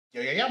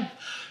Yo.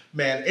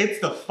 Man, it's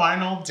the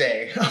final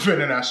day of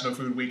International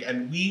Food Week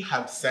and we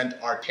have sent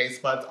our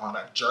taste buds on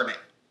a journey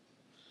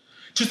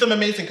to some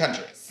amazing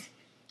countries.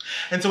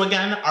 And so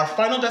again, our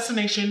final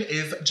destination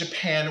is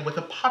Japan with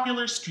a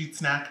popular street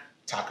snack,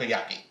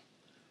 takoyaki.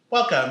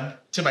 Welcome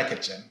to my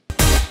kitchen.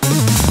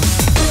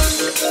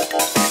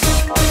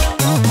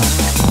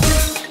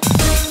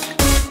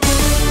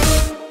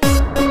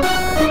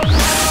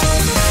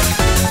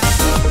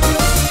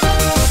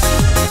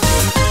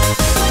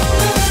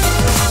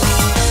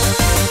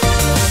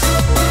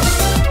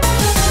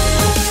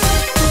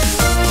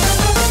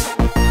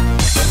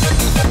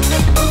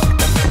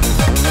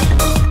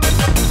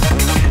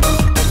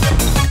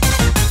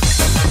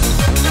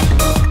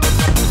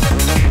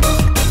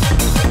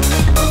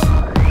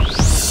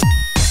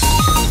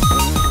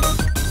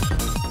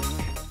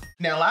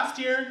 Now, last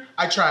year,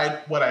 I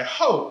tried what I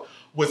hope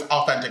was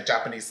authentic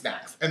Japanese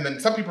snacks. And then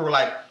some people were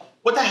like,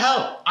 what the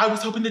hell? I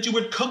was hoping that you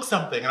would cook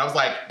something. And I was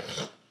like,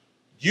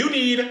 you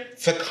need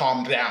to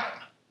calm down.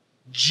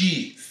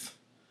 Jeez.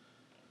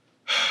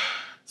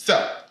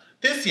 So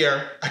this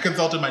year, I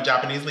consulted my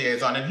Japanese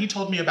liaison and he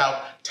told me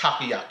about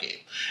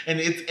takoyaki.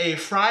 And it's a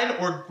fried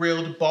or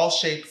grilled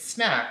ball-shaped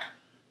snack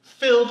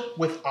filled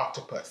with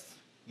octopus.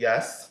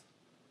 Yes,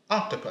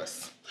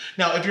 octopus.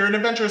 Now, if you're an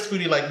adventurous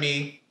foodie like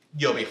me,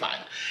 you'll be fine.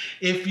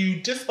 If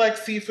you dislike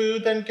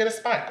seafood, then get a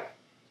spike.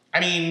 I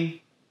mean,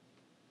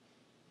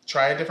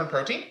 try a different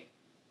protein.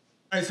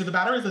 All right, so the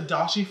batter is a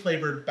dashi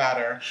flavored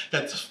batter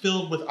that's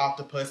filled with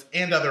octopus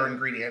and other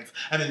ingredients,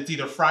 and then it's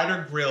either fried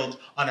or grilled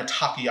on a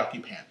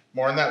takoyaki pan.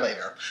 More on that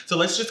later. So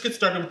let's just get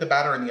started with the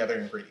batter and the other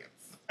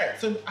ingredients. All right,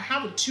 so I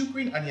have 2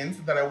 green onions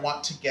that I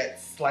want to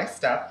get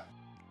sliced up.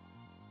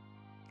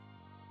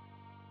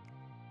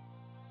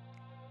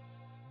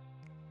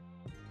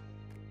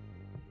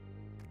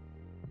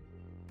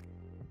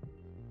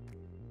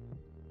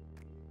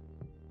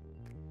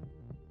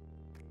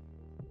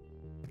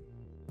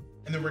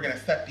 And then we're gonna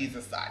set these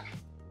aside.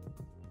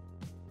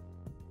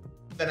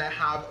 Then I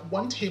have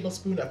 1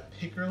 tablespoon of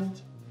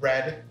pickled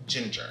red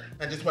ginger.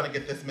 I just wanna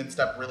get this minced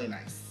up really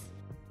nice.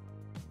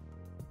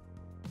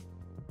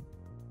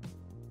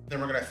 Then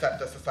we're gonna set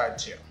this aside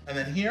too. And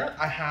then here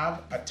I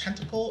have a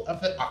tentacle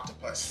of the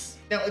octopus.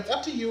 Now it's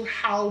up to you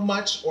how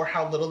much or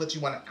how little that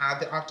you wanna add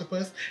the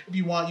octopus. If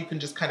you want, you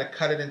can just kind of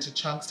cut it into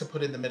chunks to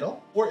put in the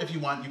middle. Or if you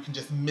want, you can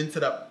just mince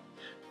it up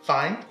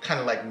fine, kind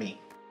of like me.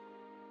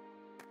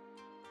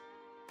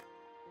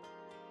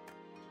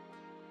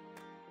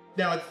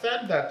 Now, it's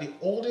said that the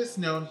oldest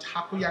known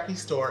takoyaki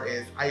store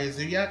is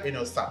Ayazuya in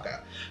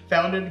Osaka,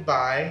 founded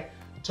by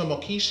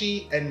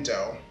Tomokishi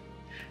Endo,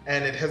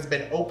 and it has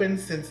been open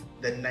since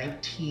the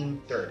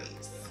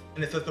 1930s.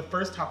 And it says the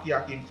first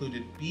takoyaki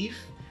included beef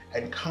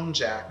and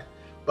konjac,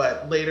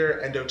 but later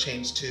Endo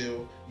changed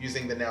to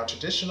using the now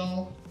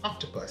traditional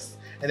octopus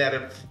and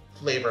added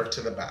flavor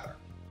to the batter.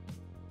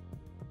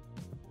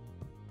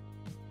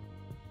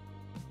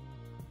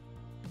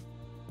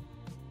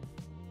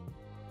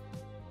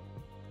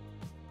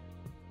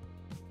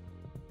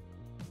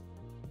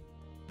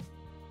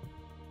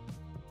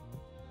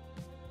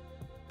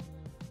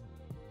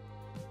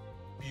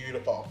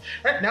 Beautiful. All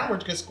right, now we're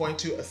just going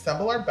to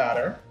assemble our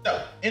batter.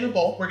 So in a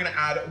bowl, we're gonna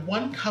add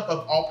 1 cup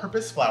of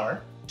all-purpose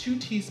flour, 2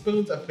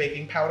 teaspoons of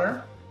baking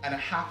powder, and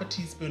 1/2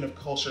 teaspoon of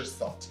kosher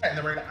salt. And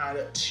then we're gonna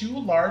add 2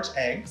 large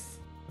eggs,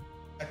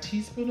 a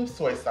teaspoon of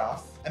soy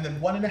sauce, and then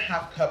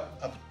 1.5 cup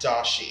of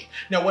dashi.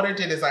 Now what I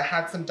did is I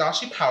had some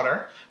dashi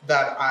powder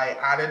that I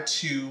added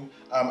to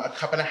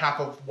 1.5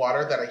 cups of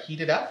water that I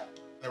heated up.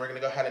 Then we're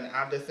gonna go ahead and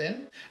add this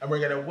in, and we're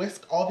gonna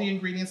whisk all the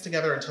ingredients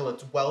together until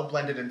it's well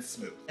blended and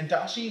smooth. And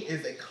dashi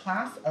is a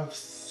class of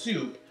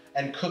soup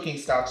and cooking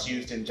stocks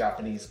used in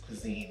Japanese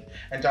cuisine.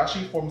 And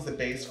dashi forms the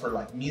base for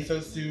like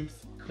miso soups,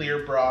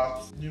 clear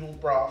broths, noodle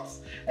broths,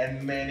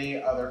 and many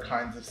other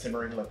kinds of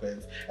simmering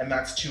liquids. And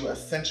that's to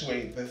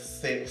accentuate the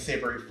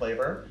savory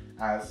flavor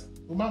as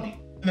umami.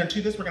 And then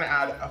to this, we're gonna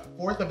add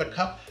 1/4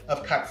 cup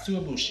of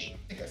katsuobushi. I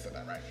think I said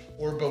that right,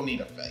 or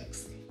bonita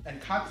flakes. And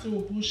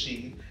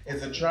katsuobushi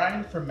is a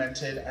dried,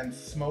 fermented, and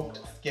smoked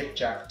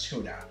skipjack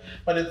tuna,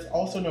 but it's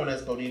also known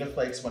as bonita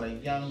flakes when a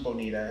young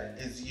bonita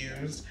is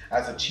used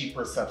as a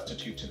cheaper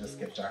substitute to the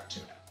skipjack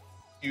tuna.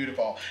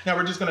 Beautiful. Now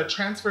we're just gonna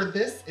transfer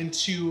this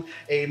into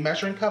a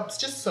measuring cup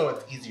just so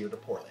it's easier to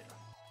pour later.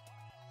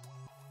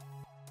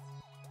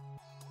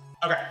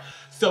 Okay,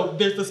 so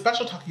there's a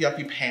special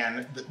takoyaki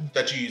pan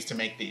that you use to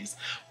make these,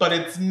 but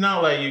it's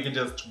not like you can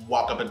just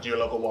walk up into your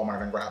local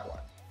Walmart and grab one.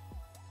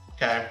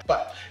 Okay,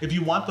 but if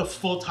you want the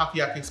full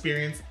takoyaki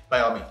experience,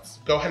 by all means,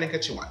 go ahead and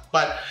get you one.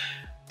 But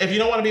if you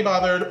don't want to be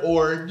bothered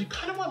or you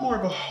kind of want more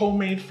of a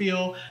homemade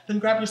feel, then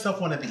grab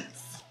yourself one of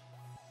these.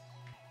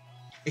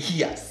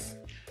 Yes,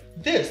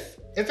 this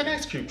is an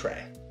ice cube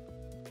tray.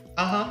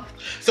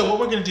 So what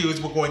we're gonna do is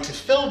we're going to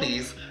fill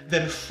these,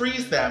 then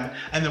freeze them,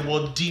 and then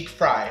we'll deep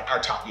fry our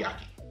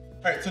takoyaki.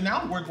 All right, so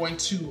now we're going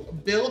to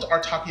build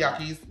our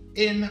takoyakis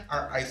in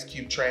our ice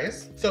cube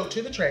trays. So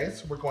to the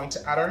trays, we're going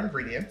to add our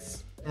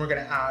ingredients. And we're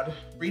gonna add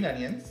green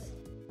onions,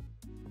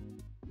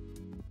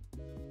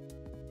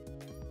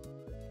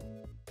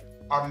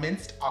 our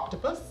minced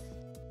octopus,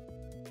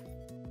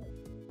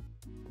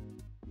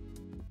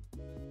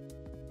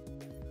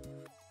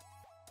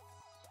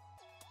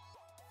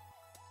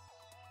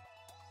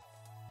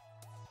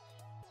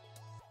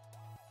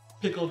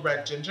 pickled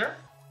red ginger,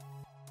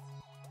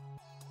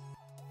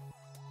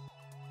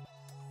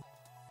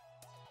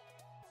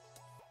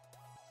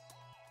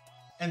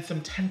 and some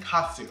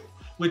tenkatsu,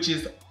 which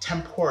is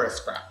tempura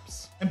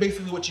scraps. And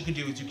basically what you can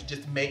do is you can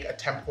just make a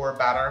tempura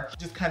batter,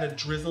 just kind of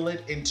drizzle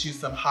it into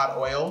some hot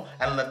oil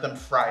and let them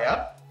fry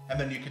up, and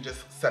then you can just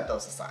set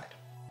those aside.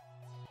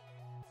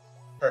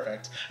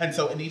 Perfect. And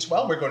so in each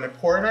well, we're going to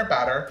pour in our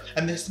batter,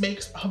 and this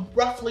makes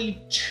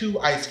roughly 2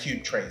 ice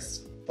cube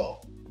trays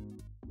full.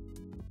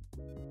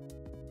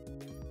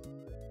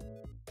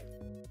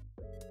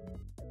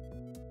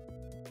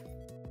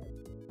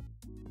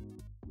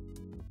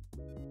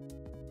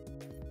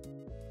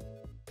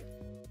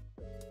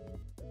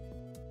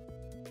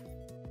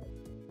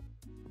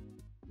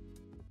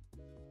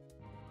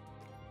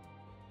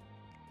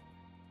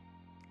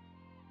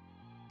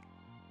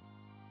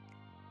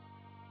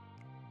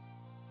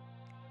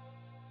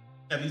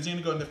 Now these are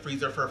gonna go in the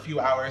freezer for a few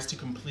hours to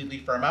completely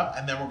firm up,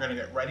 and then we're gonna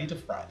get ready to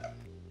fry them.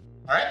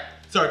 All right,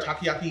 so our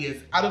takoyaki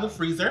is out of the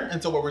freezer,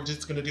 and so what we're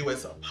just gonna do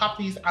is pop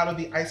these out of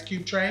the ice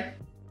cube tray.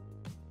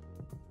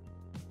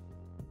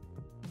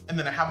 And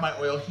then I have my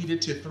oil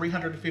heated to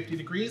 350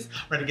 degrees.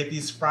 We're gonna get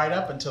these fried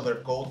up until they're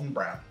golden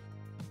brown.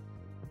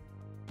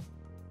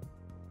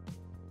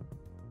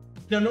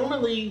 Now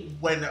normally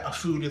when a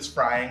food is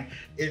frying,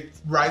 it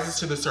rises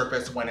to the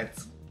surface when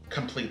it's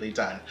completely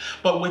done.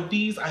 But with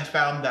these, I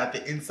found that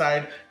the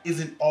inside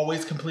isn't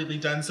always completely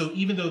done. So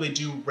even though they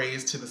do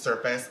raise to the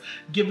surface,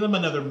 give them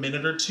another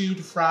minute or 2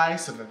 to fry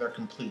so that they're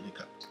completely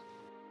cooked.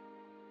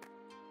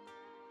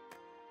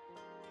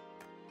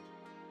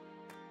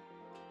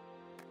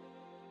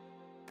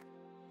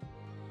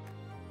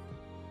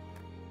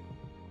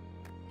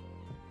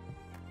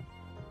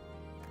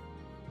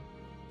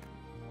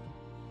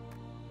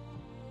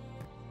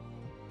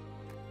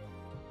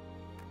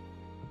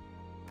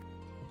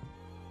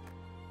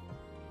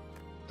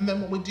 And then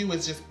what we do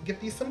is just give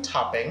these some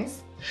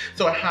toppings.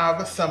 So I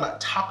have some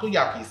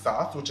takoyaki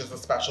sauce, which is a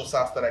special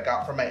sauce that I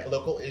got from my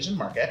local Asian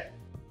market.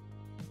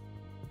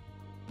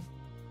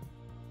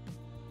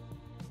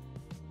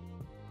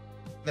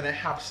 Then I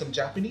have some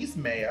Japanese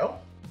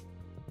mayo.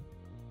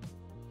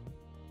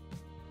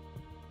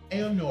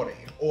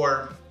 Aonori,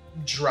 or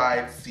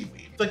dried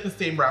seaweed. It's like the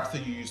same wraps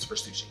that you use for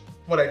sushi.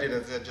 What I did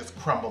is I just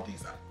crumbled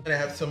these up. And I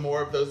have some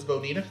more of those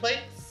bonita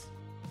flakes.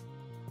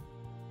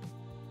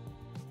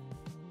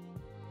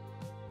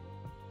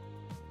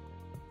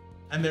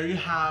 And there you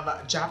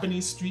have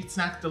Japanese street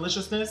snack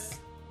deliciousness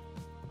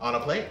on a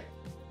plate.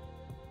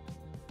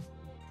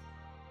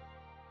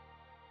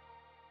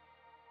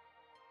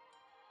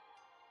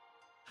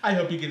 I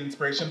hope you get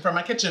inspiration from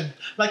my kitchen.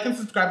 Like and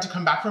subscribe to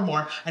come back for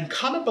more, and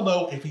comment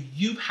below if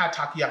you've had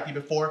takoyaki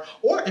before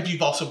or if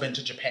you've also been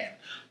to Japan.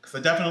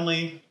 Because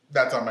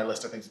that's on my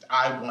list of things.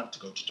 I want to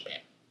go to Japan.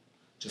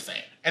 Just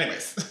saying.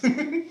 Anyways.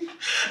 And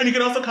you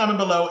can also comment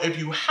below if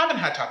you haven't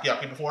had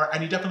takoyaki before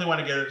and you definitely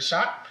want to give it a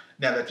shot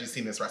now that you've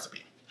seen this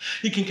recipe.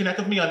 You can connect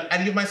with me on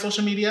any of my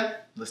social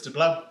media listed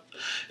below.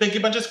 Thank you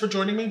bunches for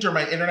joining me during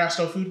my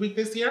International Food Week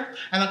this year,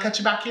 and I'll catch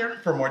you back here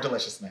for more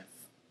deliciousness.